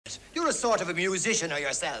a sort of a musician or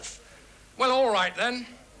yourself. Well, all right, then.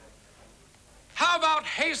 How about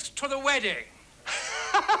Haste to the Wedding?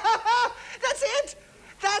 That's it!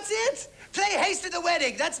 That's it! Play Haste to the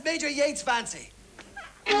Wedding. That's Major Yates' fancy.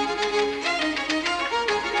 You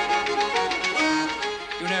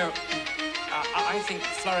know, I think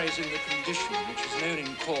Flurry's in the condition which is known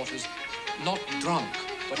in court as not drunk,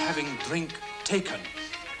 but having drink taken.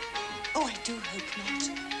 Oh, I do hope not.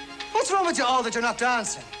 What's wrong with you all that you're not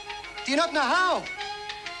dancing? Do you not know how?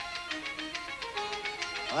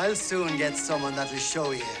 I'll soon get someone that'll show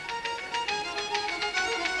you.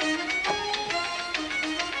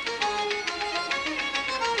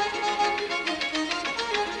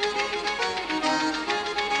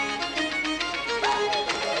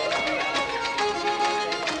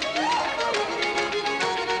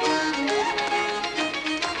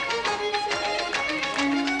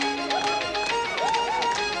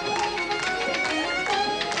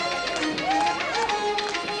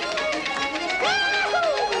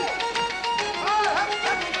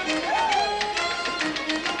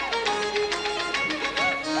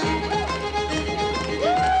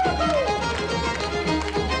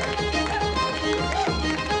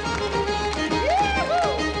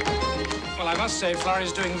 I must say,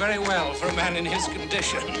 Flurry's doing very well for a man in his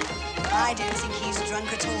condition. I don't think he's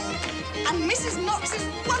drunk at all. And Mrs. Knox is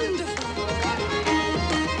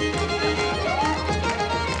wonderful.